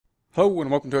Hello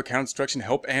and welcome to Account Instruction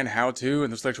Help and How To.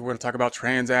 In this lecture we're going to talk about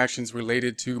transactions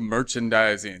related to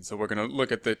merchandising. So we're going to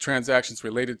look at the transactions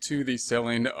related to the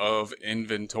selling of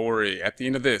inventory. At the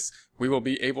end of this, we will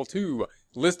be able to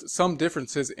list some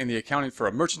differences in the accounting for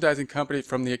a merchandising company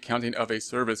from the accounting of a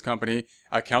service company.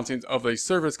 Accounting of a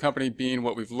service company being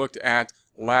what we've looked at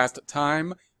last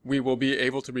time. We will be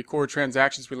able to record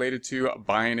transactions related to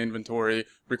buying inventory,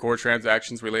 record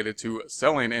transactions related to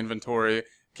selling inventory,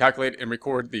 calculate and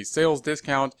record the sales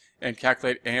discount, and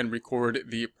calculate and record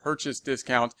the purchase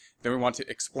discount. Then we want to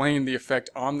explain the effect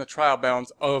on the trial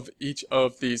balance of each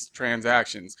of these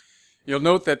transactions. You'll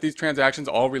note that these transactions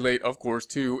all relate, of course,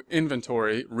 to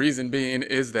inventory. Reason being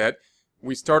is that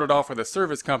we started off with a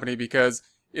service company because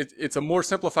it's a more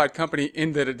simplified company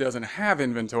in that it doesn't have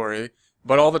inventory,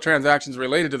 but all the transactions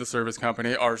related to the service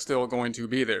company are still going to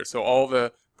be there. So all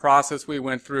the process we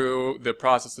went through, the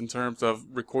process in terms of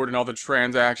recording all the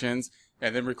transactions,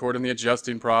 and then recording the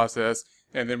adjusting process,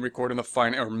 and then recording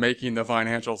making the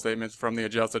financial statements from the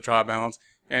adjusted trial balance,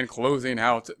 and closing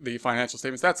out the financial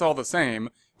statements. That's all the same.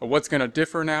 But what's going to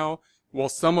differ now? Well,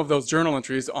 some of those journal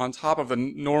entries on top of the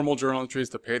normal journal entries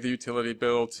to pay the utility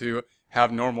bill, to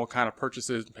have normal kind of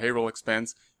purchases, payroll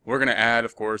expense, we're going to add,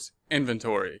 of course,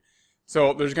 inventory.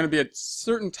 So there's going to be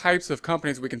certain types of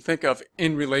companies we can think of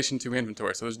in relation to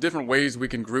inventory. So there's different ways we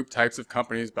can group types of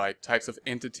companies by types of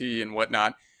entity and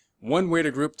whatnot. One way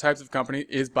to group types of company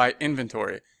is by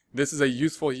inventory. This is a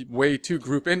useful way to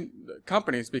group in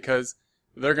companies because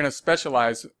they're going to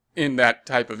specialize in that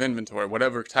type of inventory.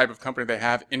 Whatever type of company they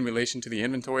have in relation to the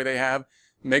inventory they have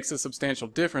makes a substantial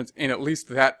difference in at least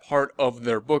that part of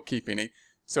their bookkeeping.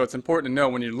 So it's important to know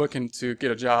when you're looking to get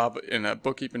a job in a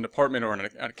bookkeeping department or in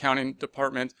an accounting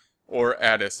department or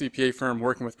at a CPA firm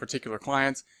working with particular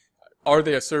clients, are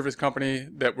they a service company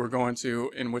that we're going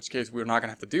to, in which case we're not going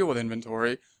to have to deal with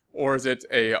inventory, or is it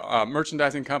a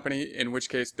merchandising company, in which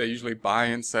case they usually buy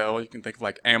and sell? You can think of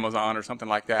like Amazon or something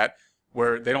like that,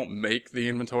 where they don't make the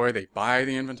inventory, they buy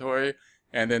the inventory,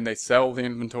 and then they sell the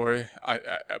inventory.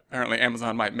 Apparently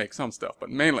Amazon might make some stuff, but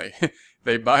mainly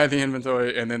they buy the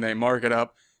inventory and then they mark it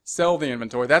up, sell the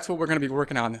inventory. That's what we're going to be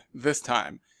working on this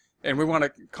time. And we want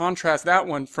to contrast that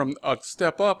one from a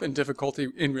step up in difficulty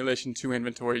in relation to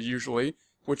inventory usually,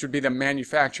 which would be the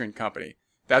manufacturing company.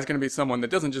 That's going to be someone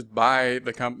that doesn't just buy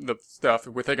the stuff.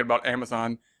 If we're thinking about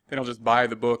Amazon, they don't just buy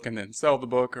the book and then sell the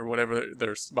book or whatever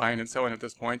they're buying and selling at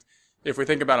this point. If we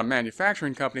think about a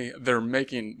manufacturing company, they're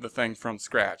making the thing from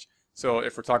scratch. So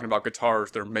if we're talking about guitars,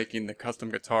 they're making the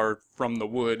custom guitar from the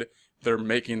wood. They're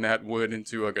making that wood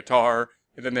into a guitar,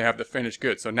 and then they have the finished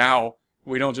good. So now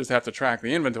we don't just have to track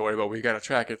the inventory, but we got to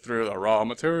track it through the raw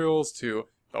materials to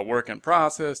the work in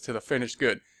process to the finished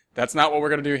good. That's not what we're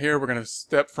going to do here. We're going to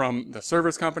step from the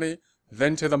service company,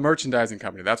 then to the merchandising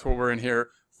company. That's what we're in here,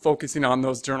 focusing on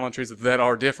those journal entries that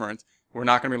are different. We're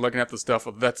not going to be looking at the stuff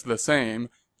that's the same.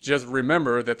 Just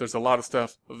remember that there's a lot of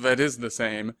stuff that is the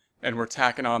same, and we're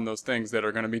tacking on those things that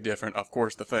are going to be different, of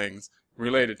course, the things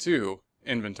related to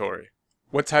inventory.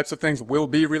 What types of things will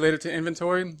be related to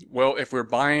inventory? Well, if we're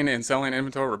buying and selling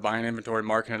inventory, we're buying inventory,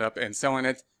 marking it up, and selling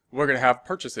it, we're going to have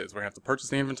purchases. We're going to have to purchase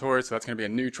the inventory, so that's going to be a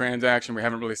new transaction we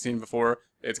haven't really seen before.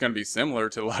 It's going to be similar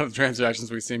to a lot of the transactions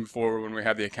we've seen before when we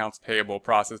had the accounts payable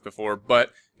process before,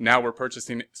 but now we're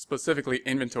purchasing specifically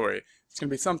inventory. It's going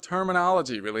to be some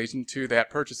terminology relating to that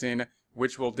purchasing,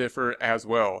 which will differ as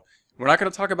well. We're not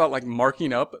going to talk about like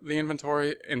marking up the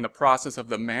inventory in the process of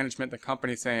the management, the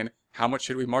company saying, how much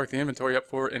should we mark the inventory up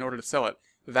for in order to sell it?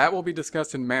 That will be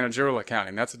discussed in managerial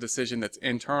accounting. That's a decision that's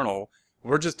internal.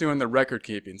 We're just doing the record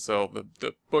keeping. So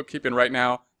the bookkeeping right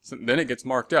now, then it gets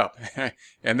marked up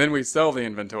and then we sell the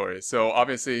inventory. So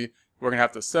obviously we're going to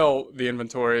have to sell the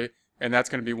inventory, and that's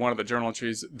going to be one of the journal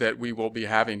entries that we will be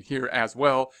having here as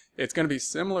well. It's going to be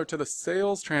similar to the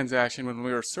sales transaction when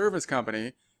we were a service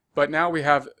company, but now we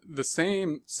have the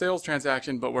same sales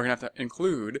transaction, but we're going to have to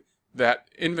include that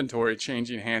inventory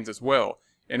changing hands as well.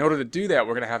 In order to do that,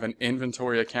 we're going to have an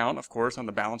inventory account, of course, on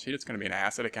the balance sheet. It's going to be an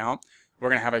asset account. We're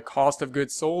going to have a cost of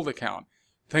goods sold account.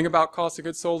 Thing about cost of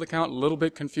goods sold account, a little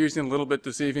bit confusing, a little bit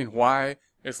deceiving. Why?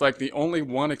 It's like the only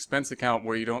one expense account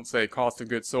where you don't say cost of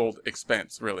goods sold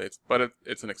expense, really.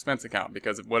 It's an expense account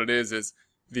because what it is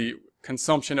the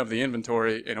consumption of the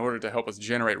inventory in order to help us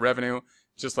generate revenue,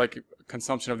 just like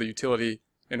consumption of the utility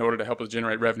in order to help us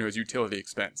generate revenue is utility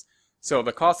expense. So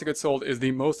the cost of goods sold is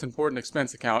the most important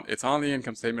expense account. It's on the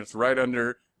income statement. It's right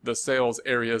under the sales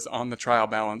areas on the trial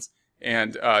balance.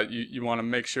 And you want to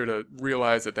make sure to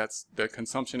realize that that's the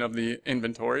consumption of the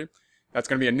inventory. That's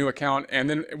going to be a new account, and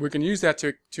then we can use that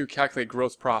to calculate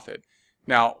gross profit.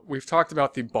 Now, we've talked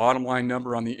about the bottom line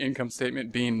number on the income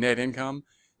statement being net income.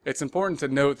 it's important to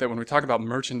note that when we talk about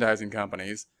merchandising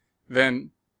companies,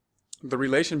 then the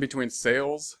relation between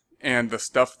sales and the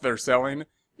stuff they're selling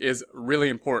is really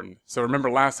important. So remember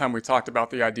last time we talked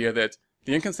about the idea that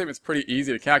the income statement's pretty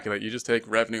easy to calculate. You just take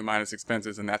revenue minus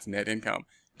expenses and that's net income.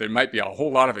 There might be a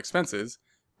whole lot of expenses,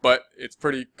 but it's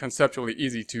pretty conceptually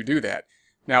easy to do that.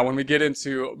 Now, when we get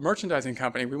into merchandising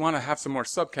company, we want to have some more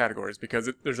subcategories because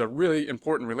there's a really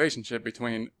important relationship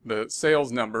between the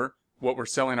sales number, what we're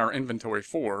selling our inventory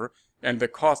for, and the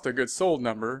cost of goods sold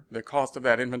number, the cost of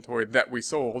that inventory that we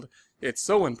sold. It's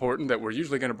so important that we're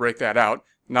usually going to break that out,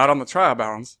 not on the trial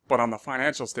balance, but on the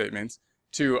financial statements,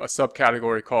 to a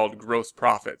subcategory called gross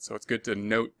profit. So it's good to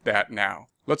note that now.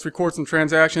 Let's record some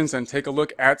transactions and take a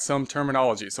look at some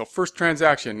terminology. So first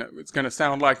transaction, it's going to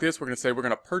sound like this. We're going to say we're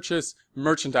going to purchase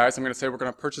merchandise. I'm going to say we're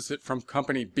going to purchase it from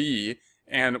company B.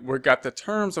 And we've got the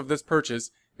terms of this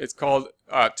purchase. It's called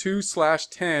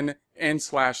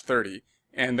 2/10N/30.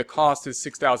 And the cost is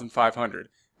 $6,500.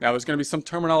 Now there's going to be some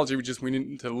terminology we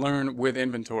need to learn with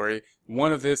inventory.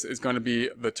 One of this is going to be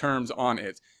the terms on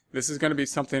it. This is going to be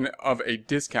something of a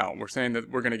discount. We're saying that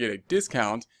we're going to get a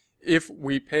discount if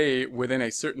we pay within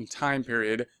a certain time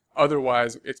period.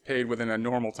 Otherwise, it's paid within a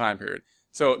normal time period.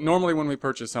 So normally when we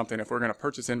purchase something, if we're going to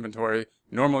purchase inventory,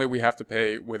 normally we have to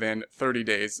pay within 30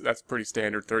 days. That's pretty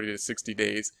standard, 30 to 60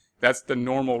 days. That's the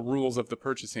normal rules of the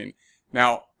purchasing.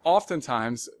 Now,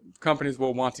 oftentimes, companies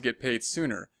will want to get paid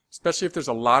sooner, especially if there's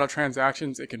a lot of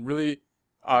transactions. It can really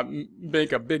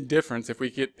make a big difference if we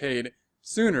get paid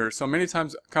sooner. So many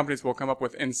times companies will come up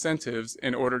with incentives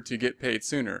in order to get paid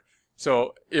sooner.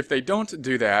 So if they don't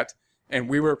do that, and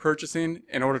we were purchasing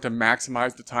in order to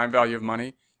maximize the time value of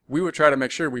money, we would try to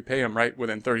make sure we pay them right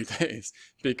within 30 days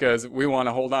because we want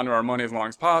to hold on to our money as long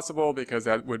as possible because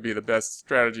that would be the best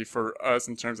strategy for us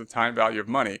in terms of time value of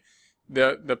money.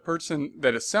 The person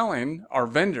that is selling, our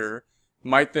vendor,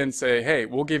 might then say, hey,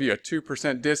 we'll give you a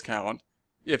 2% discount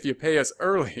if you pay us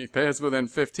early, pay us within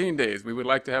 15 days. We would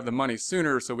like to have the money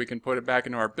sooner so we can put it back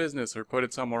into our business or put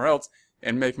it somewhere else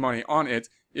and make money on it.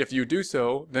 If you do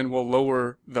so, then we'll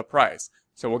lower the price.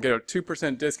 So we'll get a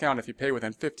 2% discount if you pay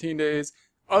within 15 days.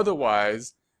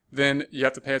 Otherwise, then you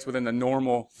have to pay us within the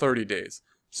normal 30 days.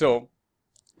 So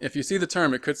if you see the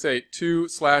term, it could say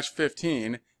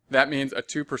 2/15. That means a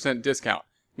 2% discount.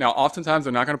 Now, oftentimes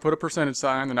they're not going to put a percentage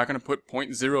sign. They're not going to put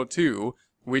 0.02.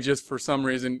 We just, for some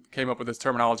reason, came up with this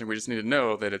terminology. We just need to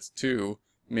know that it's 2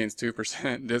 means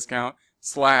 2% discount,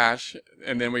 slash,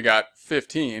 and then we got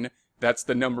 15. That's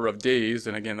the number of days.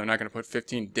 And again, they're not going to put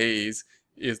 15 days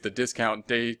is the discount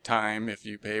day time if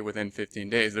you pay within 15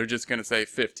 days. They're just going to say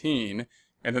 15,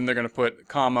 and then they're going to put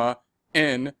comma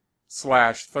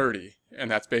N/30. And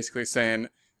that's basically saying,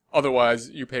 otherwise,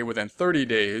 you pay within 30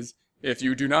 days. If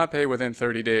you do not pay within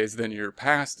 30 days, then you're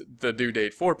past the due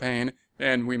date for paying,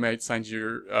 and we might send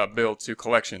your bill to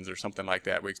collections or something like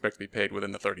that. We expect to be paid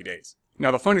within the 30 days.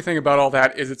 Now, the funny thing about all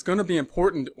that is it's going to be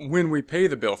important when we pay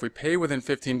the bill. If we pay within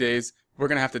 15 days, we're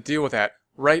going to have to deal with that.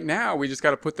 Right now, we just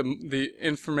got to put the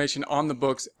information on the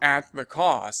books at the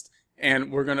cost,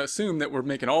 and we're going to assume that we're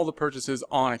making all the purchases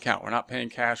on account. We're not paying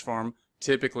cash for them.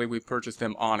 Typically, we purchase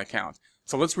them on account.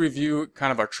 So let's review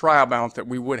kind of our trial balance that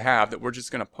we would have that we're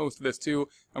just going to post this to.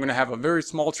 I'm going to have a very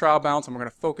small trial balance, and we're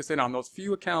going to focus in on those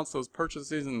few accounts, those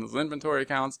purchases and those inventory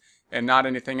accounts, and not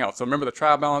anything else. So remember the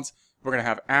trial balance, we're going to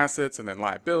have assets and then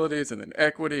liabilities and then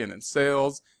equity and then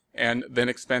sales and then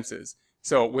expenses.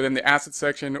 So within the asset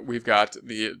section, we've got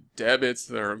the debits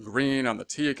that are green on the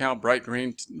T account, bright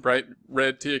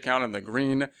red T account, and the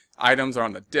green items are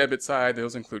on the debit side.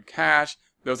 Those include cash.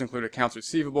 Those include accounts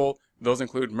receivable. Those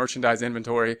include merchandise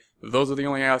inventory. Those are the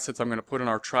only assets I'm going to put in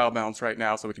our trial balance right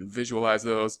now so we can visualize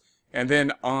those. And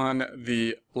then on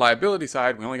the liability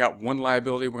side, we only got one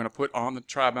liability we're going to put on the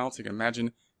trial balance. You can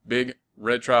imagine big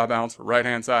red trial balance,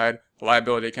 right-hand side,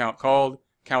 liability account called,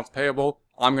 accounts payable.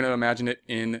 I'm going to imagine it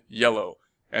in yellow.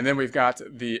 And then we've got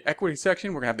the equity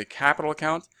section. We're going to have the capital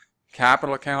account.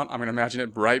 Capital account, I'm going to imagine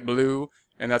it bright blue.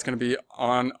 And that's going to be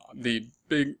on the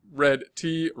big red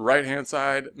T right-hand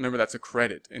side. Remember, that's a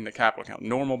credit in the capital account.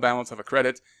 Normal balance of a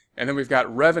credit. And then we've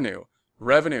got revenue.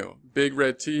 Revenue, big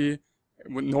red T,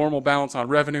 normal balance on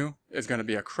revenue is going to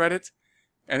be a credit.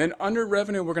 And then under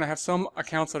revenue, we're going to have some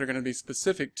accounts that are going to be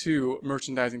specific to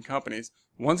merchandising companies.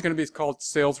 One's going to be called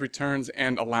sales returns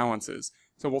and allowances.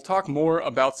 So we'll talk more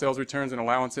about sales returns and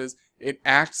allowances. It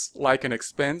acts like an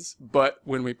expense, but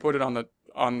when we put it on the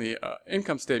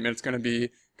income statement, it's going to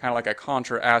be kind of like a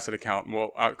contra asset account,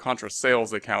 contra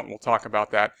sales account. We'll talk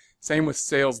about that. Same with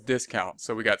sales discount.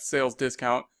 So we got sales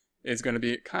discount is going to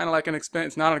be kind of like an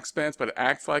expense. It's not an expense, but it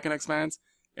acts like an expense.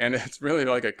 And it's really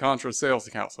like a contra sales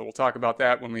account. So we'll talk about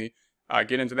that when we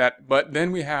get into that. But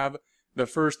then we have the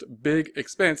first big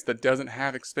expense that doesn't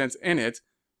have expense in it,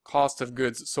 cost of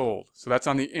goods sold. So that's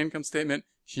on the income statement,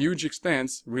 huge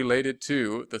expense related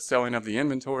to the selling of the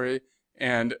inventory.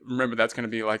 And remember, that's going to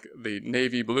be like the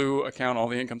navy blue account, all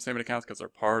the income statement accounts, because they're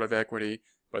part of equity,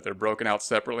 but they're broken out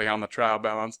separately on the trial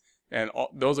balance. And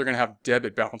those are going to have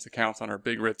debit balance accounts on our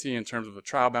big red T in terms of the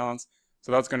trial balance.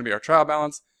 So that's going to be our trial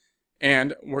balance.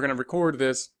 And we're going to record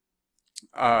this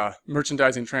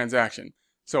merchandising transaction.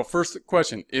 So first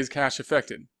question, is cash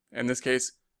affected? In this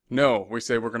case, no. We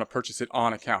say we're going to purchase it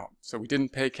on account. So we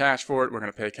didn't pay cash for it. We're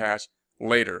going to pay cash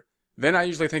later. Then I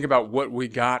usually think about what we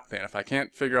got then. If I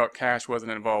can't figure out cash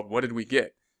wasn't involved, what did we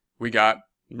get? We got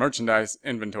merchandise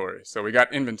inventory. So we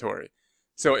got inventory.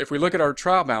 So if we look at our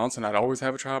trial balance, and I'd always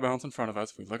have a trial balance in front of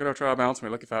us, if we look at our trial balance and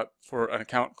we look at for an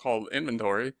account called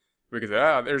inventory, we can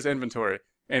say, there's inventory.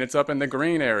 And it's up in the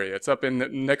green area. It's up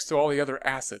in next to all the other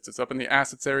assets. It's up in the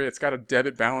assets area. It's got a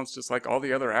debit balance just like all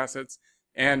the other assets.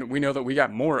 And we know that we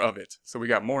got more of it. So we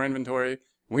got more inventory.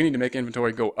 We need to make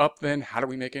inventory go up then. How do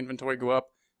we make inventory go up?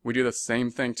 We do the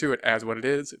same thing to it as what it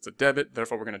is. It's a debit.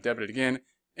 Therefore, we're going to debit it again,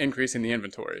 increasing the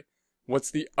inventory.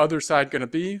 What's the other side going to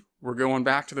be? We're going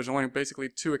back to there's only basically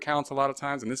two accounts a lot of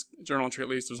times. In this journal entry, at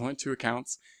least, there's only two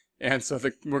accounts. And so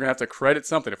we're going to have to credit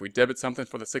something. If we debit something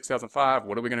for the 6005,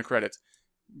 what are we going to credit?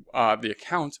 The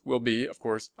account will be, of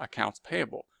course, accounts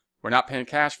payable. We're not paying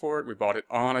cash for it. We bought it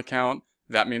on account.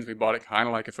 That means we bought it kind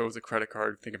of like if it was a credit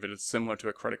card. Think of it as similar to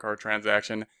a credit card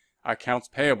transaction. Accounts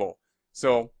payable.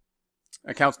 So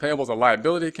accounts payable is a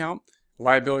liability account.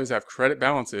 Liabilities have credit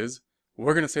balances.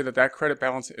 We're going to say that that credit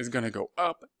balance is going to go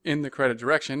up in the credit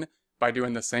direction by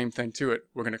doing the same thing to it.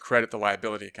 We're going to credit the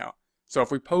liability account. So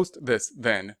if we post this,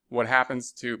 then what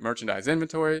happens to merchandise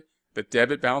inventory? The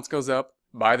debit balance goes up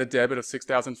by the debit of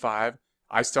 6,005.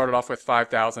 I started off with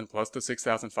 5,000 plus the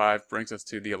 6,005 brings us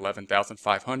to the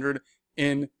 11,500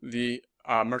 in the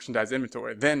merchandise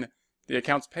inventory. Then the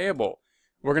accounts payable.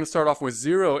 We're going to start off with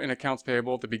 0 in accounts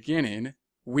payable at the beginning.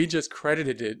 We just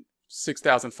credited it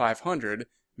 6,500.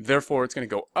 Therefore, it's going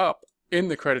to go up in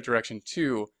the credit direction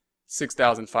to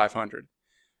 6,500.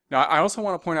 Now, I also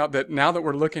want to point out that now that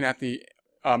we're looking at the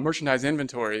merchandise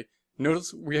inventory,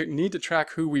 notice we need to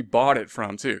track who we bought it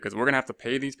from too, because we're going to have to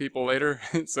pay these people later.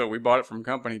 So we bought it from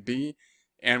company B,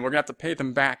 and we're going to have to pay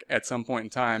them back at some point in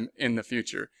time in the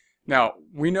future. Now,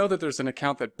 we know that there's an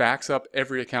account that backs up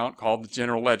every account called the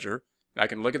general ledger. I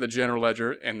can look at the general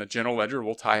ledger, and the general ledger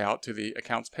will tie out to the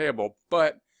accounts payable,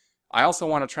 but I also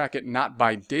want to track it not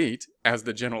by date, as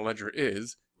the general ledger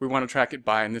is. We want to track it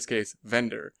by, in this case,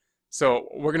 vendor. So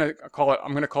we're going to call it,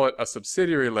 I'm going to call it a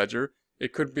subsidiary ledger.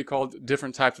 It could be called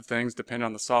different types of things depending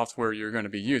on the software you're going to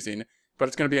be using, but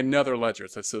it's going to be another ledger.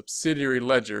 It's a subsidiary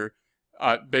ledger,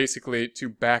 basically to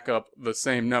back up the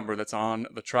same number that's on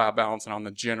the trial balance and on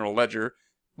the general ledger.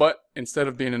 But instead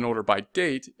of being in order by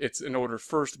date, it's in order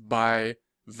first by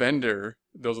vendor.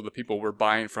 Those are the people we're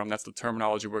buying from. That's the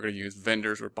terminology we're going to use.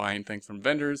 Vendors, we're buying things from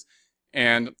vendors.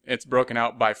 And it's broken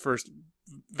out by first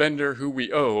vendor who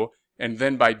we owe, and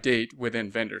then by date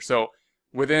within vendor. So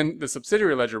within the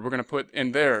subsidiary ledger, we're going to put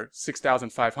in there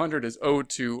 6,500 is owed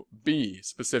to B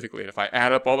specifically. And if I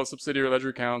add up all the subsidiary ledger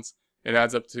accounts, it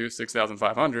adds up to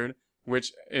 6,500,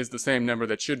 which is the same number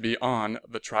that should be on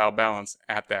the trial balance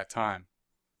at that time.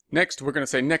 Next, we're going to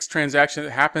say next transaction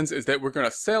that happens is that we're going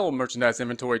to sell merchandise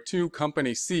inventory to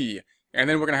company C. And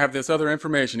then we're going to have this other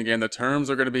information again. The terms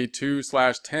are going to be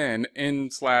 2/10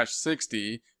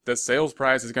 N/60. The sales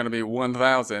price is going to be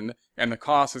 1,000 and the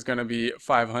cost is going to be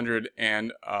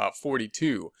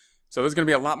 542. So there's going to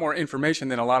be a lot more information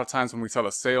than a lot of times when we sell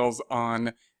the sales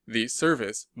on the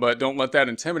service. But don't let that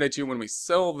intimidate you. When we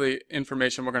sell the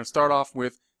information, we're going to start off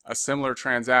with a similar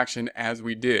transaction as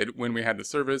we did when we had the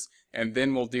service, and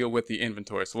then we'll deal with the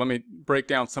inventory. So let me break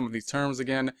down some of these terms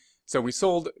again. So we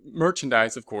sold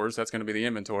merchandise, of course, that's going to be the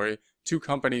inventory, to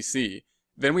company C.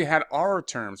 Then we had our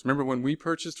terms. Remember when we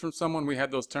purchased from someone, we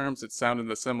had those terms. It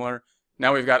sounded similar.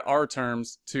 Now we've got our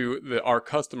terms to our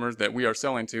customers that we are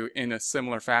selling to in a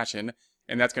similar fashion,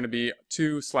 and that's going to be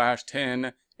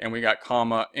 2/10, and we got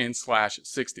comma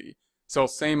N/60. So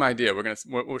same idea.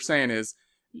 What we're saying is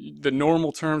the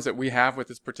normal terms that we have with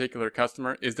this particular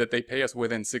customer is that they pay us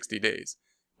within 60 days.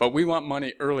 But we want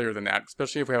money earlier than that,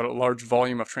 especially if we have a large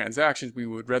volume of transactions. We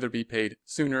would rather be paid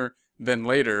sooner than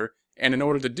later. And in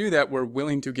order to do that, we're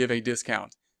willing to give a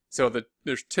discount. So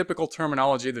there's typical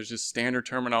terminology. There's just standard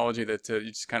terminology that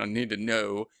you just kind of need to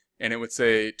know. And it would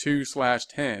say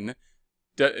 2/10.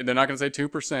 They're not going to say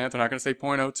 2%. They're not going to say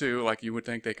 0.02 like you would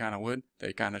think they kind of would.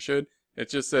 They kind of should. It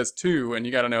just says 2, and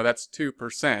you got to know that's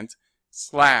 2%.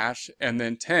 slash and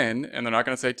then 10, and they're not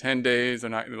going to say 10 days, they're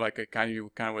not like a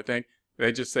you kind of would think.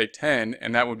 They just say 10,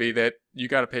 and that would be that you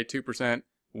got to pay 2%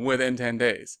 within 10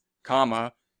 days,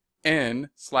 comma,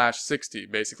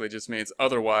 n/60 basically just means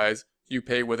otherwise you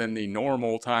pay within the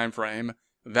normal time frame.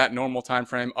 That normal time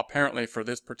frame apparently for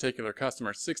this particular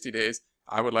customer 60 days.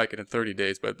 I would like it in 30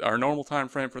 days, but our normal time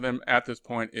frame for them at this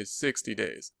point is 60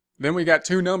 days. Then we got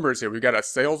two numbers here. We've got a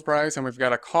sales price and we've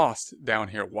got a cost down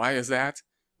here. Why is that?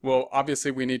 Well,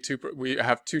 obviously we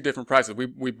have two different prices.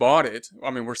 We bought it. I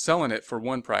mean, we're selling it for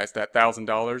one price, that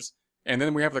 $1,000. And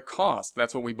then we have the cost.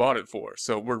 That's what we bought it for.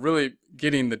 So we're really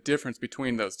getting the difference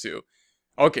between those two.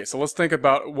 Okay, so let's think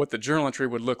about what the journal entry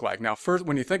would look like. Now, first,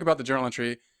 when you think about the journal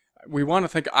entry, I want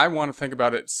to think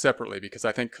about it separately because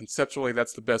I think conceptually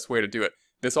that's the best way to do it.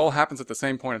 This all happens at the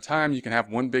same point in time. You can have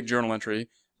one big journal entry,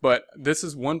 but this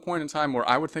is one point in time where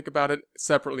I would think about it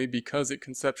separately because it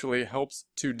conceptually helps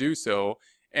to do so.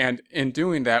 And in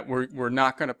doing that, we're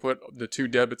not going to put the two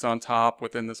debits on top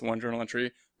within this one journal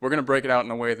entry. We're going to break it out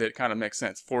in a way that kind of makes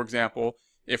sense. For example,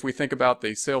 if we think about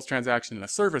the sales transaction in a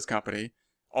service company,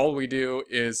 all we do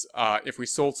is if we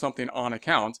sold something on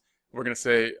account, we're going to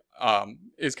say,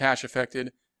 is cash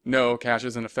affected? No, cash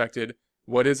isn't affected.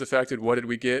 What is affected? What did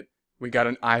we get? We got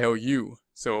an IOU.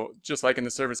 So just like in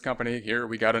the service company here,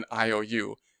 we got an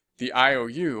IOU. The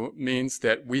IOU means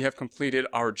that we have completed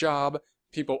our job.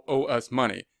 People owe us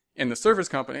money. In the service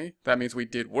company, that means we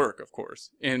did work, of course.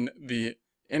 In the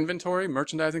inventory,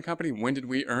 merchandising company, when did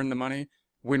we earn the money?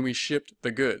 When we shipped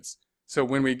the goods. So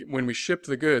when we shipped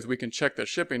the goods, we can check the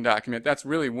shipping document. That's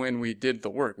really when we did the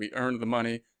work. We earned the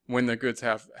money when the goods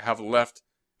have left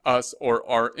us or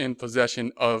are in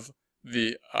possession of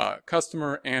the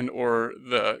customer and or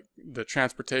the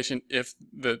transportation if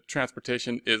the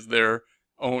transportation is there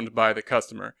owned by the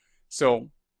customer.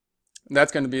 So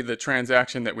that's going to be the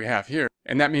transaction that we have here.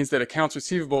 And that means that accounts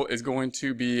receivable is going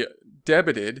to be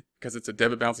debited because it's a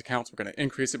debit balance account. So we're going to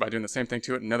increase it by doing the same thing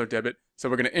to it, another debit. So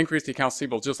we're going to increase the accounts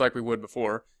receivable just like we would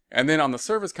before. And then on the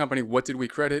service company, what did we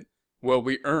credit? Well,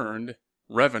 we earned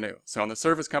revenue. So on the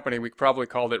service company, we probably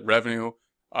called it revenue.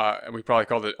 We probably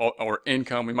called it or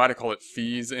income. We might have called it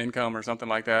fees income or something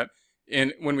like that.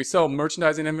 And when we sell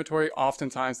merchandising inventory,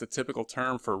 oftentimes the typical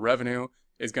term for revenue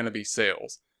is going to be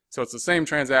sales. So it's the same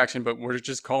transaction, but we're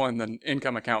just calling the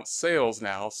income account sales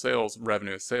now, sales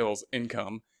revenue, sales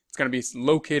income. It's going to be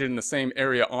located in the same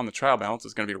area on the trial balance.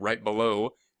 It's going to be right below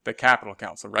the capital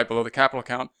account. So right below the capital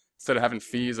account, instead of having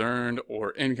fees earned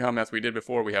or income as we did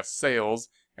before, we have sales,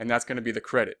 and that's going to be the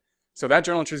credit. So that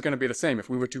journal entry is going to be the same. If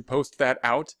we were to post that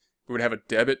out, we would have a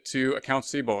debit to accounts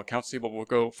receivable. Accounts receivable will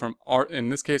go from in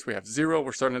this case, we have 0.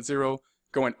 We're starting at 0,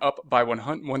 going up by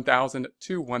 1,000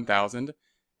 to 1,000.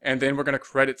 And then we're going to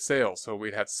credit sales. So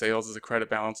we'd have sales as a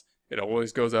credit balance. It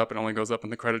always goes up. It only goes up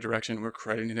in the credit direction. We're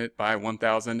crediting it by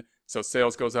 1,000. So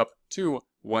sales goes up to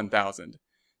 1,000.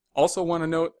 Also want to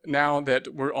note now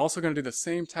that we're also going to do the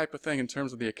same type of thing in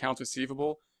terms of the accounts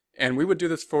receivable. And we would do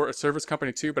this for a service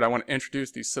company too, but I want to introduce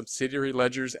the subsidiary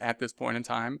ledgers at this point in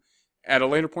time. At a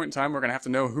later point in time, we're going to have to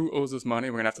know who owes us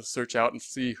money. We're going to have to search out and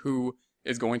see who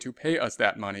is going to pay us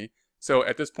that money. So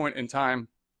at this point in time,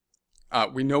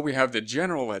 we know we have the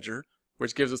general ledger,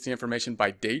 which gives us the information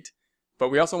by date, but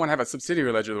we also want to have a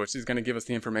subsidiary ledger, which is going to give us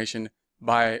the information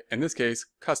by, in this case,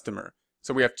 customer.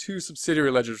 So we have two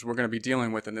subsidiary ledgers we're going to be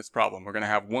dealing with in this problem. We're going to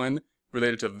have one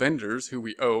related to vendors who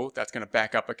we owe. That's going to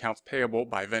back up accounts payable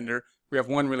by vendor. We have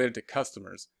one related to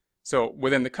customers. So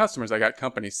within the customers, I got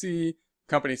company C.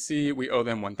 Company C, we owe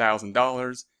them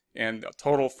 $1,000, and the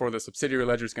total for the subsidiary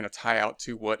ledger is going to tie out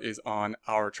to what is on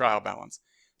our trial balance.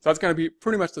 So that's going to be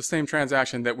pretty much the same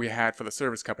transaction that we had for the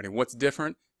service company. What's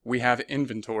different? We have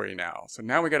inventory now. So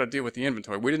now we got to deal with the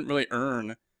inventory. We didn't really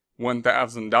earn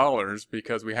 $1,000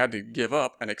 because we had to give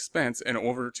up an expense in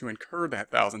order to incur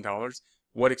that $1,000.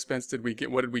 What expense did we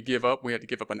get? What did we give up? We had to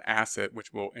give up an asset,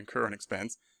 which will incur an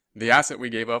expense. The asset we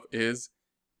gave up is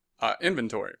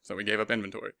inventory. So we gave up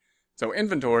inventory. So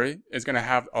inventory is going to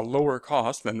have a lower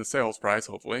cost than the sales price,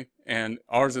 hopefully, and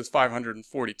ours is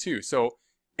 $542. So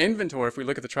inventory, if we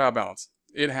look at the trial balance,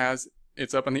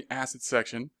 it's up in the assets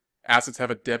section. Assets have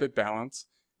a debit balance.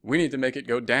 We need to make it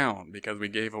go down because we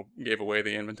gave away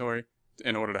the inventory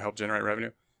in order to help generate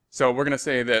revenue. So we're going to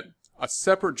say that a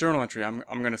separate journal entry, I'm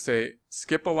going to say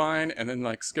skip a line and then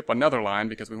skip another line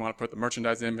because we want to put the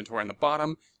merchandise inventory on the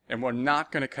bottom, and we're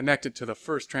not going to connect it to the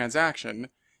first transaction,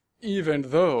 even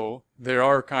though they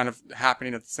are kind of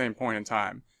happening at the same point in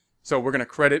time. So we're going to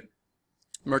credit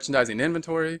merchandising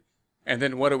inventory, and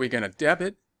then what are we going to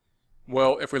debit?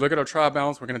 Well, if we look at our trial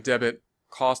balance, we're going to debit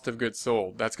cost of goods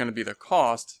sold. That's going to be the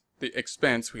cost, the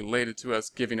expense related to us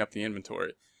giving up the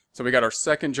inventory. So we got our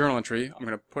second journal entry. I'm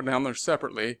going to put it down there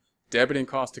separately. Debiting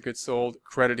cost of goods sold,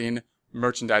 crediting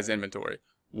merchandise inventory.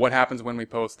 What happens when we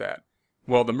post that?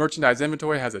 Well, the merchandise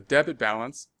inventory has a debit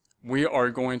balance. We are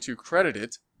going to credit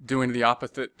it, doing the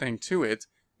opposite thing to it,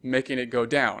 making it go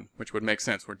down, which would make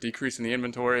sense. We're decreasing the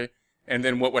inventory. And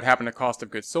then what would happen to cost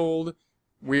of goods sold?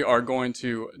 We are going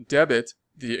to debit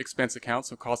the expense account,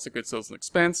 so cost of goods sold is an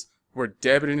expense. We're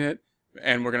debiting it,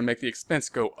 and we're going to make the expense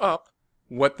go up.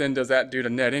 What then does that do to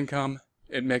net income?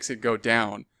 It makes it go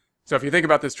down. So if you think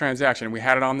about this transaction, we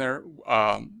had it on there,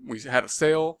 we had a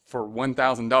sale for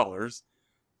 $1,000.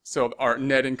 So our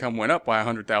net income went up by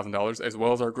 $100,000 as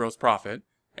well as our gross profit.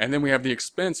 And then we have the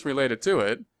expense related to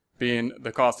it, being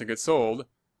the cost of goods sold,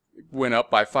 went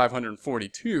up by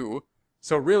 $542.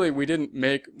 So really we didn't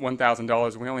make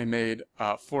 $1,000, we only made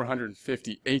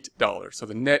 $458. So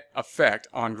the net effect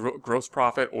on gross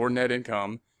profit or net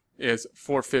income is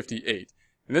 $458.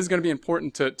 And this is going to be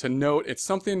important to note. It's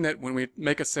something that when we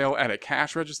make a sale at a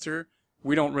cash register,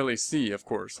 we don't really see, of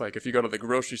course. Like if you go to the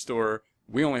grocery store,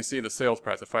 we only see the sales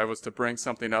price. If I was to bring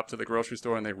something up to the grocery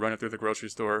store and they run it through the grocery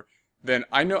store, then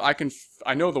I know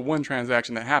the one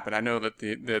transaction that happened. I know that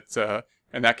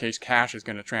in that case cash is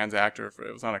going to transact, or if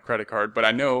it was on a credit card. But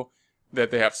I know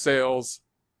that they have sales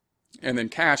and then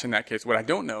cash in that case. What I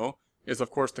don't know is,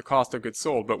 of course, the cost of goods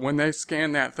sold. But when they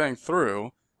scan that thing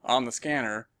through on the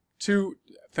scanner, two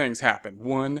things happen.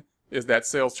 One is that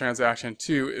sales transaction.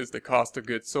 Two is the cost of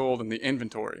goods sold and the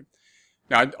inventory.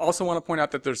 Now, I also want to point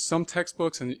out that there's some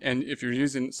textbooks, and if you're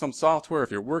using some software,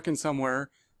 if you're working somewhere,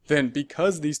 then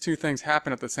because these two things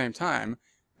happen at the same time,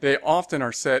 they often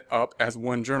are set up as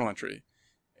one journal entry.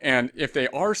 And if they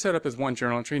are set up as one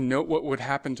journal entry, note what would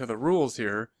happen to the rules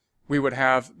here. We would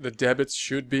have the debits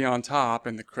should be on top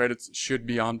and the credits should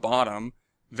be on bottom.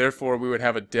 Therefore, we would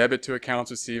have a debit to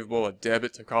accounts receivable, a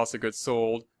debit to cost of goods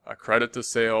sold, a credit to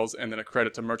sales, and then a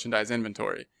credit to merchandise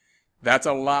inventory. That's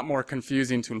a lot more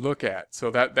confusing to look at. So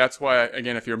that's why,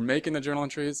 again, if you're making the journal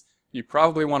entries, you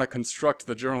probably want to construct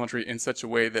the journal entry in such a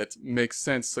way that makes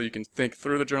sense so you can think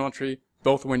through the journal entry,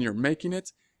 both when you're making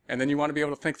it, and then you want to be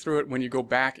able to think through it when you go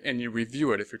back and you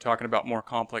review it if you're talking about more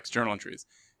complex journal entries.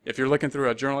 If you're looking through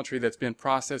a journal entry that's been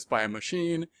processed by a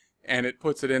machine, and it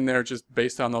puts it in there just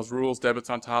based on those rules, debits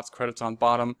on tops, credits on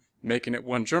bottom, making it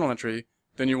one journal entry,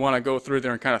 then you want to go through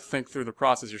there and kind of think through the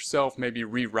process yourself, maybe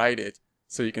rewrite it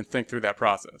so you can think through that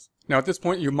process. Now at this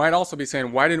point you might also be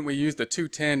saying, why didn't we use the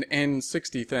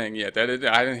 210N60 thing yet? I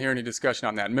didn't hear any discussion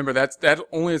on that. Remember, that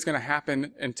only is going to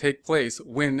happen and take place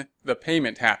when the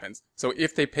payment happens. So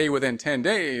if they pay within 10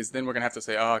 days, then we're going to have to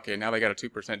say, oh, okay, now they got a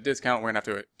 2% discount, we're going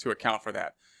to have to account for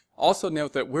that. Also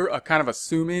note that we're kind of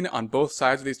assuming on both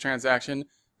sides of these transactions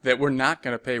that we're not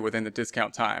going to pay within the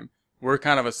discount time. We're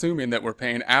kind of assuming that we're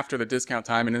paying after the discount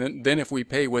time, and then if we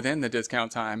pay within the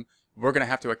discount time, we're going to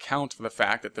have to account for the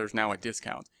fact that there's now a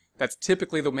discount. That's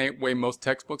typically the way most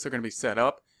textbooks are going to be set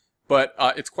up, but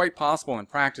it's quite possible in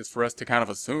practice for us to kind of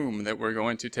assume that we're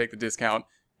going to take the discount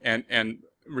and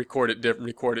record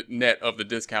it net of the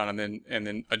discount, and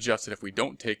then adjust it if we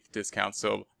don't take the discount.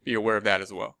 So be aware of that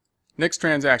as well. Next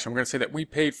transaction, we're going to say that we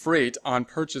paid freight on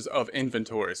purchase of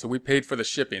inventory. So we paid for the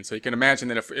shipping. So you can imagine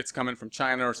that if it's coming from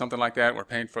China or something like that, we're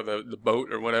paying for the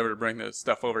boat or whatever to bring the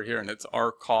stuff over here, and it's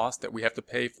our cost that we have to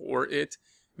pay for it,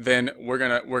 then we're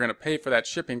gonna pay for that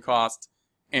shipping cost,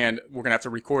 and we're gonna have to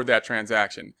record that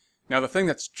transaction. Now the thing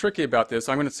that's tricky about this,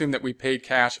 I'm going to assume that we paid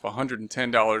cash of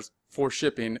 $110 for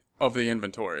shipping of the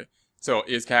inventory. So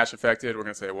is cash affected? We're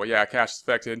going to say, well, yeah, cash is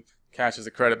affected. Cash is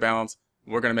a credit balance.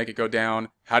 We're going to make it go down.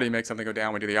 How do you make something go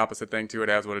down? We do the opposite thing to it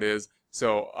as what it is.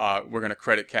 So we're going to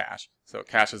credit cash. So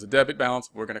cash is a debit balance.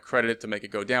 We're going to credit it to make it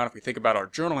go down. If we think about our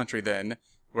journal entry then,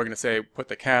 we're going to say put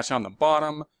the cash on the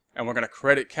bottom, and we're going to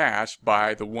credit cash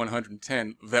by the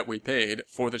 $110 that we paid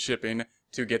for the shipping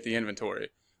to get the inventory.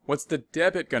 What's the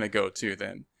debit going to go to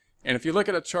then? And if you look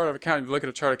at a chart of account, if you look at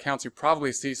a chart of accounts, you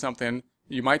probably see something.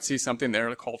 You might see something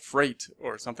there called freight,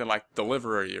 or something like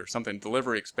delivery, or something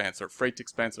delivery expense, or freight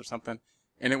expense, or something.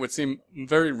 And it would seem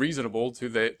very reasonable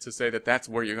to say that that's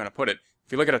where you're going to put it.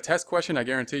 If you look at a test question, I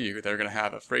guarantee you they're going to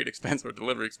have a freight expense or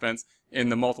delivery expense in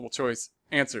the multiple choice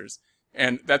answers.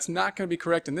 And that's not going to be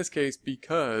correct in this case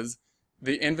because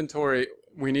the inventory,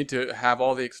 we need to have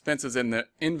all the expenses in the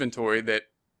inventory that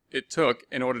it took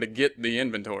in order to get the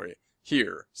inventory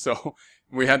here. So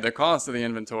we had the cost of the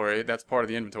inventory, that's part of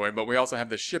the inventory, but we also have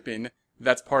the shipping,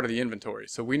 that's part of the inventory.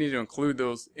 So we need to include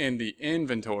those in the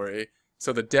inventory.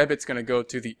 So the debit's going to go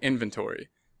to the inventory.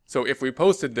 So if we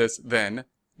posted this, then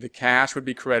the cash would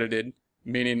be credited,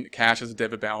 meaning cash as a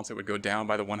debit balance. It would go down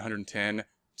by the 110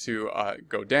 to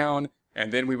go down.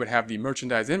 And then we would have the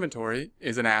merchandise inventory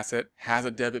is an asset, has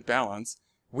a debit balance.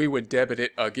 We would debit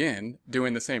it again,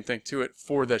 doing the same thing to it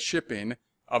for the shipping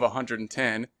of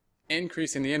 110,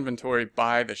 increasing the inventory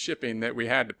by the shipping that we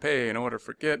had to pay in order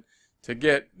to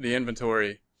get the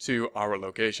inventory to our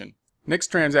location. Next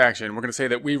transaction, we're going to say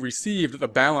that we received the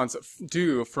balance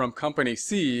due from company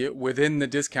C within the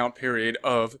discount period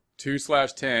of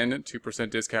 2/10,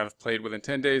 2% discount if paid within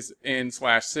 10 days,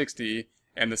 N/60,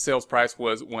 and the sales price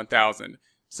was 1,000.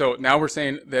 So now we're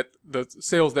saying that the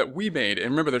sales that we made,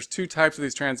 and remember there's two types of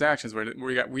these transactions where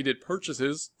we did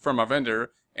purchases from a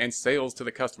vendor and sales to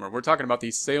the customer. We're talking about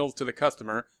these sales to the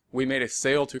customer. We made a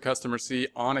sale to customer C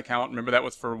on account. Remember that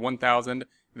was for 1,000.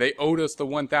 They owed us the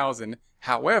 1,000.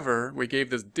 However, we gave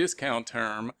this discount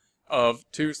term of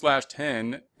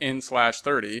 2/10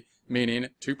 N/30, meaning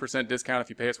 2% discount if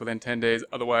you pay us within 10 days.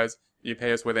 Otherwise, you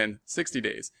pay us within 60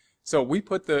 days. So we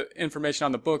put the information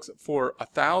on the books for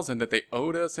 1,000 that they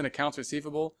owed us in accounts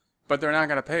receivable, but they're not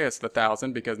going to pay us the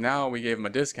 1,000 because now we gave them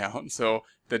a discount. So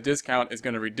the discount is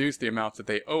going to reduce the amount that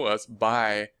they owe us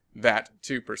by that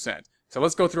 2%. So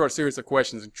let's go through our series of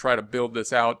questions and try to build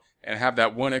this out and have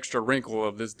that one extra wrinkle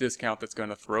of this discount that's going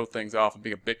to throw things off and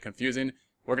be a bit confusing.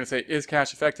 We're going to say, is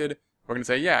cash affected? We're going to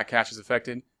say, yeah, cash is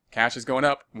affected. Cash is going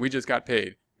up. We just got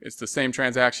paid. It's the same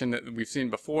transaction that we've seen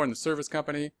before in the service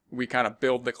company. We kind of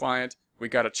billed the client. We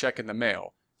got a check in the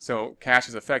mail. So cash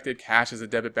is affected. Cash is a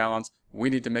debit balance. We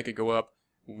need to make it go up.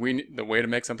 The way to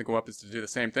make something go up is to do the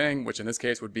same thing, which in this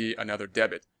case would be another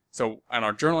debit. So on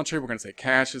our journal entry, we're going to say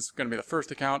cash is going to be the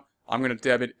first account. I'm going to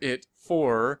debit it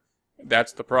for,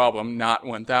 that's the problem, not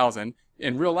 1,000.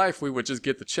 In real life, we would just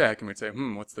get the check and we'd say,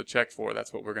 what's the check for?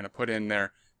 That's what we're going to put in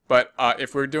there. But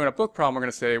if we're doing a book problem, we're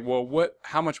going to say, well,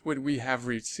 how much would we have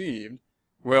received?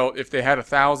 Well, if they had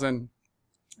 1,000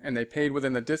 and they paid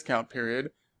within the discount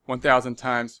period, 1,000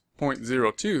 times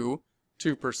 0.02,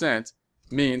 2%,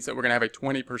 means that we're going to have a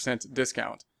 20%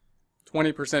 discount.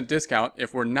 20% discount,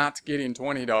 if we're not getting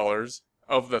 $20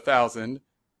 of the 1,000,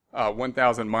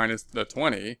 1,000 minus the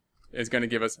 20 is going to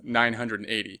give us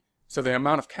 980. So the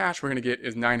amount of cash we're going to get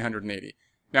is 980.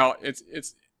 Now,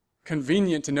 it's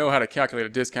convenient to know how to calculate a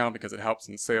discount because it helps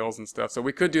in sales and stuff. So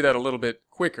we could do that a little bit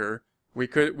quicker. We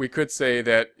could say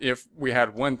that if we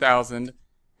had 1,000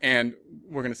 and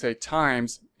we're going to say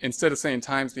times, instead of saying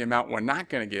times the amount we're not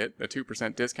going to get, the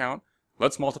 2% discount,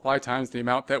 let's multiply times the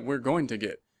amount that we're going to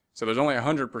get. So there's only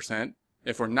 100%.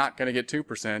 If we're not going to get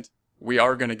 2%, we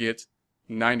are going to get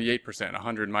 98%,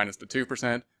 100 minus the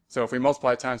 2%. So if we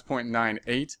multiply times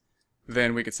 0.98,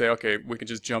 then we could say, okay, we could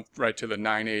just jump right to the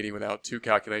 980 without two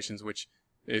calculations, which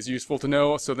is useful to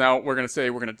know. So now we're going to say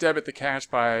we're going to debit the cash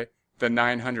by the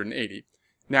 980.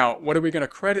 Now, what are we going to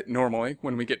credit normally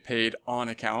when we get paid on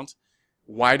account?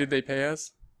 Why did they pay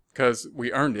us? Because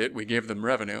we earned it. We gave them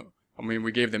revenue.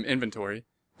 We gave them inventory.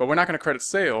 But we're not going to credit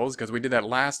sales because we did that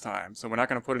last time. So we're not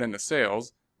going to put it into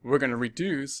sales. We're going to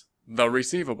reduce the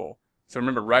receivable. So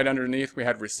remember, right underneath we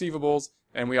had receivables,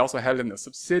 and we also had it in the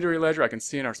subsidiary ledger. I can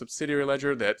see in our subsidiary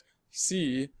ledger that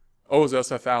C owes us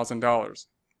 $1,000.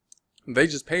 They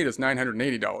just paid us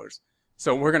 $980.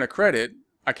 So we're going to credit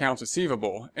accounts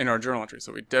receivable in our journal entry.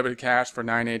 So we debited cash for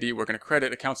 $980. We're going to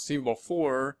credit accounts receivable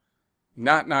for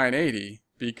not $980,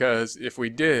 because if we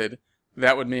did,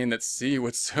 that would mean that C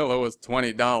would still owe us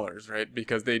 $20, right?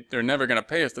 Because they're never going to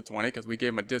pay us the $20 because we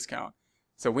gave them a discount.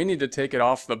 So we need to take it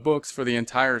off the books for the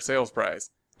entire sales price.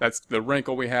 That's the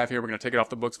wrinkle we have here. We're going to take it off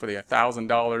the books for the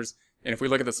 $1,000. And if we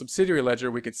look at the subsidiary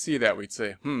ledger, we could see that. We'd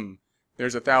say,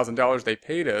 there's $1,000 they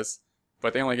paid us,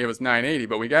 but they only gave us $980.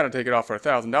 But we got to take it off for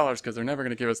 $1,000 because they're never going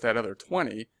to give us that other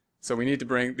 $20. So we need to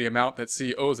bring the amount that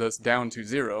C owes us down to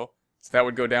 0. So that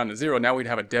would go down to 0. Now we'd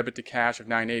have a debit to cash of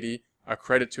 $980, a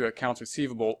credit to accounts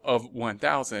receivable of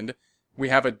 $1,000. We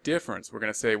have a difference. We're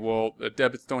going to say, well, the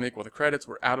debits don't equal the credits.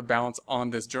 We're out of balance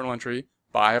on this journal entry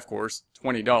by, of course,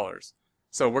 $20.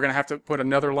 So we're going to have to put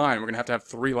another line. We're going to have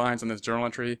 3 lines on this journal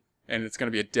entry, and it's going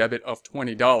to be a debit of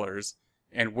 $20.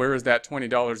 And where is that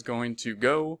 $20 going to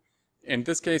go? In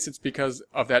this case, it's because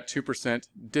of that 2%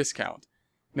 discount.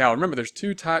 Now, remember, there's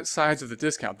two sides of the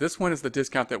discount. This one is the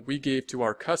discount that we gave to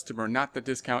our customer, not the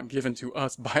discount given to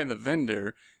us by the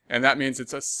vendor. And that means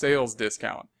it's a sales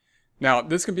discount. Now,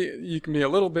 this can be, you can be a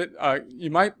little bit,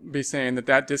 you might be saying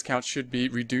that discount should be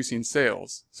reducing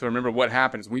sales. So remember what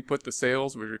happens. We put the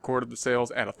sales, we recorded the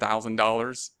sales at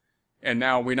 $1,000, and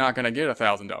now we're not going to get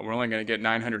 $1,000. We're only going to get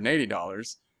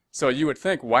 $980. So you would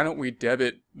think, why don't we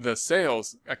debit the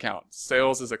sales account?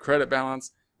 Sales is a credit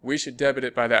balance. We should debit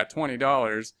it by that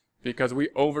 $20 because we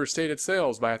overstated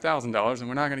sales by $1,000, and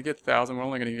we're not going to get $1,000. We're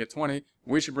only going to get $20.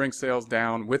 We should bring sales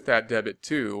down with that debit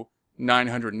to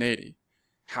 $980.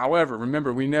 However,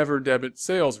 remember, we never debit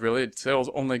sales really. Sales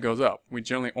only goes up. We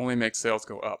generally only make sales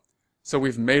go up. So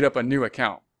we've made up a new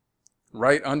account.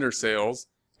 Right under sales,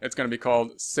 it's going to be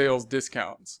called sales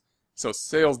discounts. So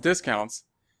sales discounts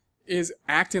is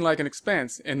acting like an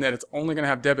expense in that it's only going to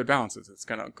have debit balances. It's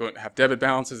going to have debit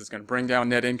balances. It's going to bring down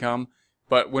net income.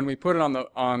 But when we put it on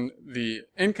the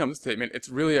income statement, it's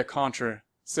really a contra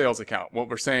sales account. What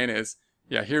we're saying is,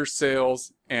 yeah, here's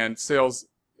sales, and sales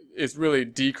is really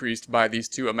decreased by these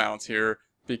two amounts here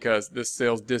because this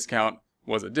sales discount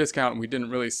was a discount and we didn't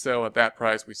really sell at that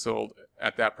price. We sold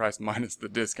at that price minus the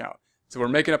discount. So we're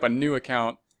making up a new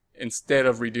account instead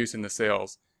of reducing the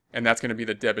sales, and that's going to be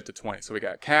the debit to 20. So we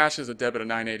got cash as a debit of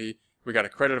 980, we got a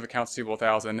credit of accounts receivable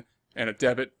 1,000, and a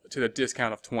debit to the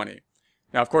discount of 20.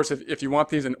 Now, of course, if you want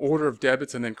these in order of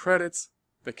debits and then credits,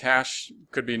 the cash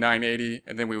could be 980,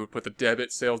 and then we would put the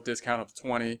debit sales discount of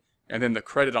 20, and then the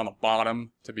credit on the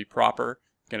bottom to be proper.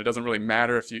 Again, it doesn't really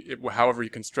matter however you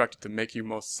construct it to make you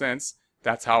most sense.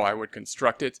 That's how I would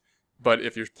construct it. But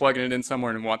if you're plugging it in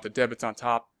somewhere and want the debits on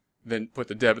top, then put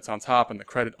the debits on top and the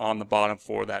credit on the bottom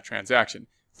for that transaction.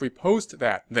 If we post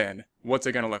that, then what's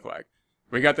it going to look like?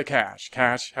 We got the cash.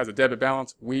 Cash has a debit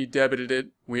balance. We debited it.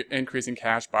 We're increasing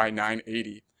cash by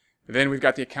 980. Then we've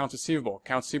got the accounts receivable.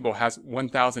 Accounts receivable has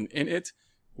 1,000 in it.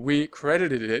 We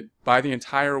credited it by the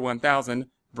entire 1,000,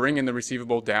 bringing the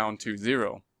receivable down to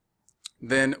 0.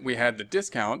 Then we had the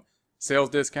discount. Sales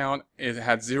discount, it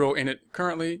had 0 in it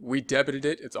currently. We debited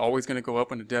it. It's always going to go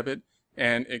up on a debit,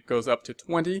 and it goes up to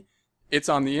 20. It's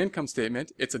on the income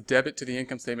statement. It's a debit to the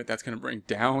income statement. That's going to bring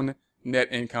down net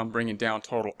income, bringing down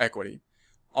total equity.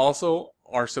 Also,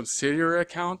 our subsidiary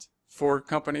account for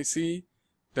Company C,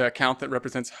 the account that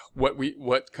represents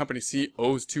what Company C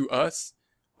owes to us,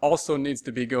 also needs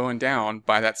to be going down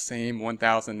by that same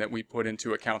 1,000 that we put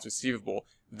into accounts receivable.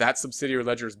 That subsidiary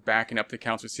ledger is backing up the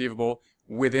accounts receivable.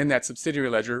 Within that subsidiary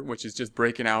ledger, which is just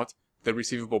breaking out the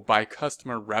receivable by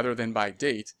customer rather than by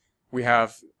date, we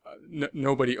have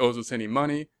nobody owes us any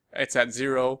money. It's at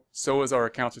 0. So is our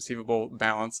accounts receivable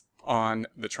balance on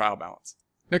the trial balance.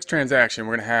 Next transaction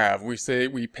we're going to have, we say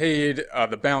we paid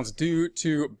the balance due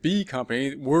to B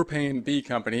company. We're paying B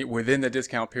company within the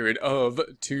discount period of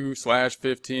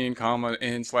 2/15,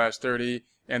 N/30,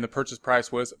 and the purchase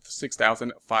price was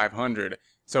 $6,500.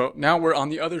 So now we're on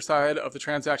the other side of the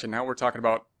transaction. Now we're talking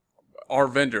about our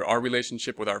vendor, our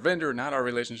relationship with our vendor, not our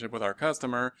relationship with our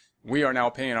customer. We are now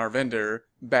paying our vendor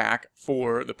back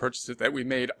for the purchases that we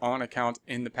made on account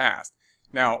in the past.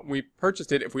 Now, we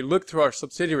purchased it. If we look through our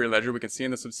subsidiary ledger, we can see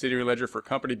in the subsidiary ledger for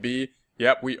Company B,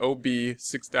 yep, we owe B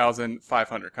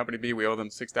 $6,500. Company B, we owe them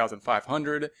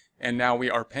 $6,500, and now we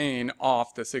are paying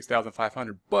off the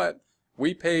 $6,500. But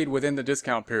we paid within the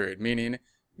discount period, meaning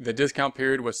the discount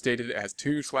period was stated as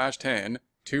 2/10,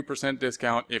 2%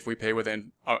 discount if we pay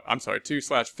within,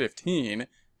 2/15,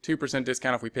 2%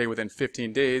 discount if we pay within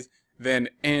 15 days, then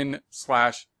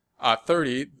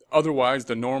N/30, otherwise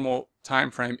the normal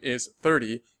time frame is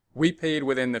 30. We paid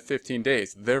within the 15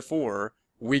 days. Therefore,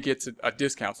 we get a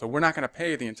discount. So we're not going to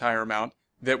pay the entire amount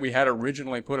that we had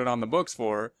originally put it on the books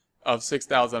for of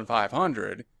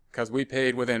 $6,500 because we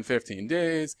paid within 15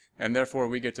 days, and therefore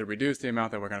we get to reduce the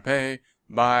amount that we're going to pay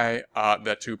by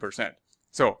that 2%.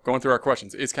 So going through our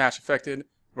questions, is cash affected?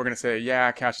 We're going to say,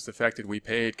 yeah, cash is affected. We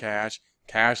paid cash.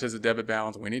 Cash is a debit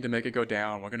balance. We need to make it go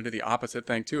down. We're going to do the opposite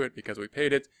thing to it because we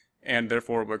paid it, and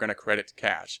therefore we're going to credit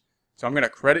cash. So I'm going to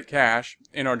credit cash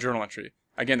in our journal entry.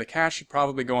 Again, the cash should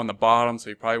probably go on the bottom, so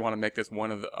you probably want to make this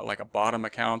one of the, like a bottom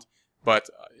account. But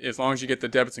as long as you get the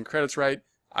debits and credits right,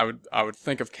 I would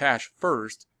think of cash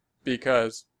first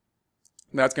because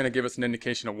that's going to give us an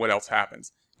indication of what else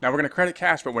happens. Now we're going to credit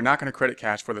cash, but we're not going to credit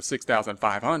cash for the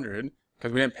 $6,500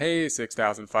 because we didn't pay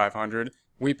 $6,500.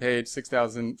 We paid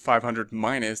 $6,500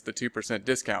 minus the 2%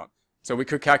 discount. So we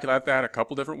could calculate that a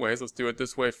couple different ways. Let's do it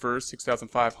this way first.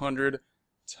 $6,500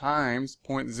 times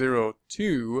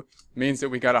 0.02 means that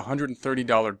we got a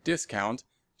 $130 discount.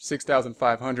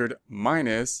 6,500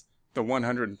 minus the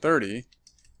 130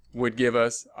 would give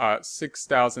us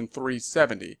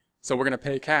 6,370. So we're going to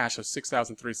pay cash of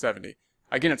 6,370.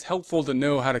 Again, it's helpful to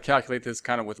know how to calculate this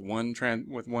kind of with one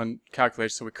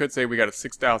calculation. So we could say we got a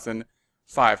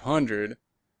 6,500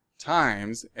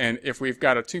 times, and if we've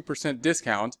got a 2%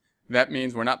 discount, that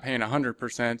means we're not paying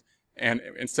 100%. And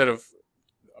instead of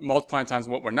multiplying times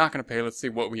what we're not going to pay, let's see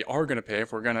what we are going to pay.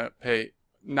 If we're going to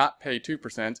not pay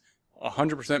 2%,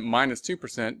 100% minus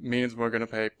 2% means we're going to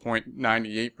pay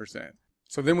 0.98%.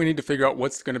 So then we need to figure out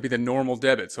what's going to be the normal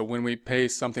debit. So when we pay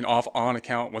something off on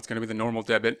account, what's going to be the normal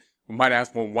debit? We might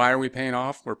ask, well, why are we paying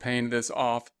off? We're paying this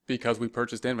off because we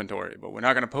purchased inventory, but we're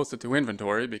not going to post it to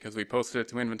inventory because we posted it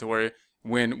to inventory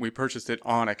when we purchased it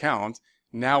on account.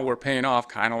 Now we're paying off,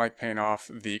 kind of like paying off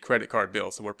the credit card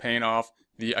bill. So we're paying off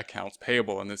the accounts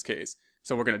payable in this case.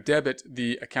 So we're going to debit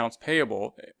the accounts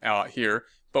payable here,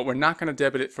 but we're not going to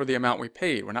debit it for the amount we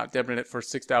paid. We're not debiting it for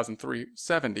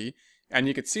 $6,370. And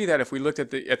you could see that if we looked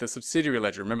at the subsidiary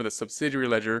ledger. Remember the subsidiary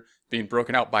ledger being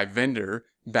broken out by vendor,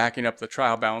 backing up the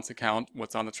trial balance account,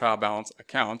 what's on the trial balance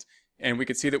account, and we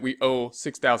could see that we owe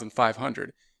 $6,500.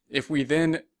 If we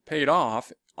then paid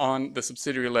off on the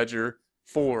subsidiary ledger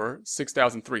for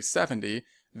 $6,370,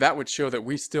 that would show that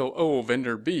we still owe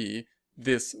vendor B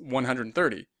this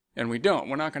 $130. And we don't.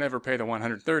 We're not going to ever pay the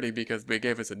 $130 because they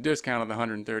gave us a discount of the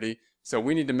 $130. So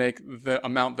we need to make the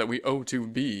amount that we owe to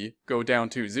B go down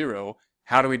to 0.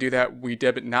 How do we do that? We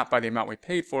debit not by the amount we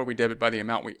paid for, we debit by the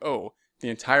amount we owe. The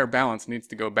entire balance needs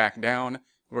to go back down.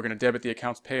 We're going to debit the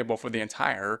accounts payable for the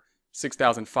entire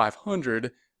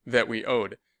 $6,500 that we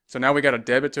owed. So now we got a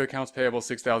debit to accounts payable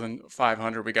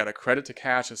 $6,500. We got a credit to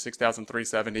cash of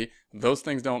 $6,370. Those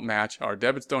things don't match. Our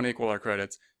debits don't equal our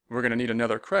credits. We're going to need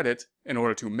another credit in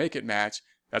order to make it match.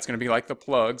 That's going to be like the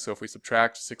plug. So if we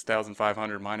subtract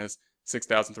 6,500 minus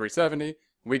 6,370,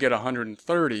 we get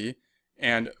 130.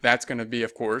 And that's going to be,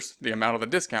 of course, the amount of the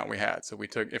discount we had. So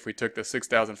if we took the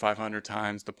 6,500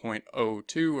 times the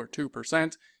 0.02 or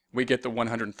 2%, we get the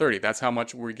 130. That's how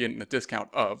much we're getting the discount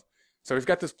of. So we've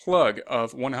got this plug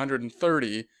of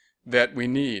 130 that we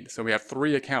need. So we have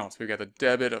three accounts. We've got the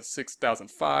debit of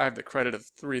 6,005, the credit of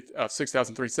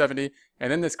 6,370,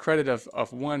 and then this credit of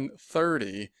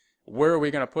 130. Where are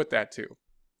we going to put that to?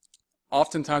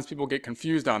 Oftentimes people get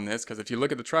confused on this because if you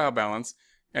look at the trial balance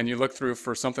and you look through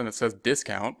for something that says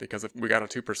discount, because if we got a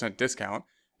 2% discount,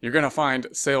 you're going to find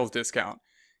sales discount.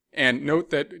 And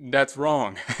note that that's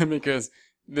wrong because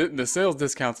the sales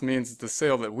discounts means the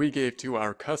sale that we gave to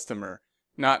our customer,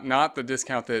 not the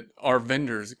discount that our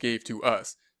vendors gave to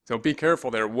us. So be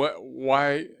careful there.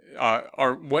 What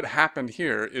happened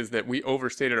here is that we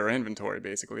overstated our inventory,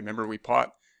 basically. Remember, we put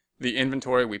the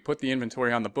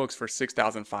inventory on the books for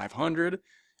 $6,500,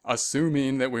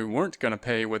 assuming that we weren't going to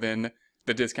pay within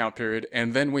the discount period,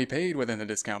 and then we paid within the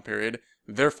discount period.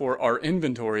 Therefore, our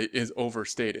inventory is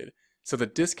overstated. So the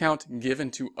discount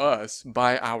given to us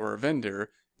by our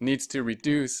vendor needs to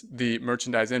reduce the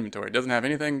merchandise inventory. It doesn't have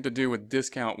anything to do with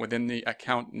discount within the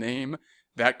account name.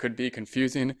 That could be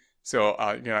confusing. So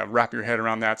wrap your head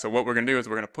around that. So what we're going to do is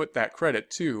we're going to put that credit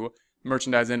to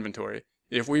merchandise inventory.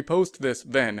 If we post this,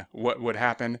 then what would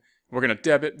happen? We're going to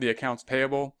debit the accounts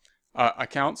payable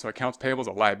account. So accounts payable is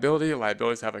a liability.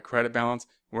 Liabilities have a credit balance.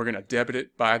 We're going to debit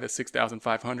it by the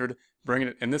 6,500, bringing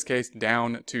it, in this case,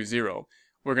 down to 0.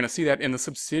 We're going to see that in the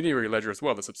subsidiary ledger as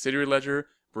well. The subsidiary ledger,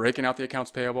 breaking out the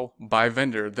accounts payable by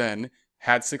vendor, then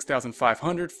had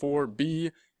 6,500 for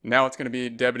B. Now it's going to be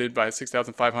debited by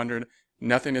 6,500.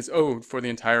 Nothing is owed for the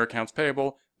entire accounts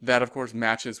payable. That, of course,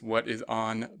 matches what is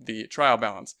on the trial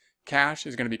balance. Cash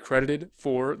is going to be credited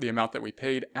for the amount that we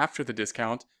paid after the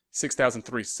discount,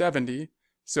 6,370.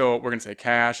 So we're going to say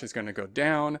cash is going to go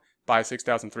down by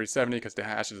 6,370 because the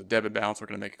cash is a debit balance. We're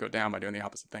going to make it go down by doing the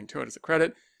opposite thing to it as a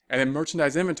credit. And then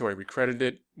merchandise inventory, we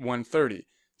credited 130.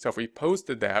 So if we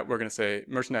posted that, we're going to say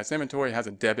merchandise inventory has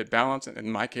a debit balance. And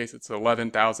in my case, it's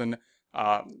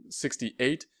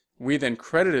 11,068. We then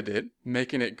credited it,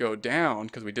 making it go down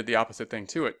because we did the opposite thing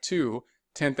to it, to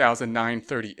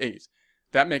 10,938.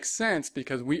 That makes sense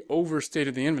because we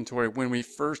overstated the inventory when we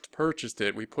first purchased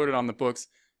it. We put it on the books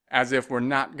as if we're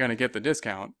not going to get the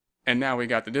discount. And now we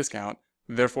got the discount.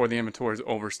 Therefore, the inventory is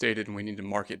overstated and we need to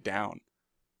mark it down.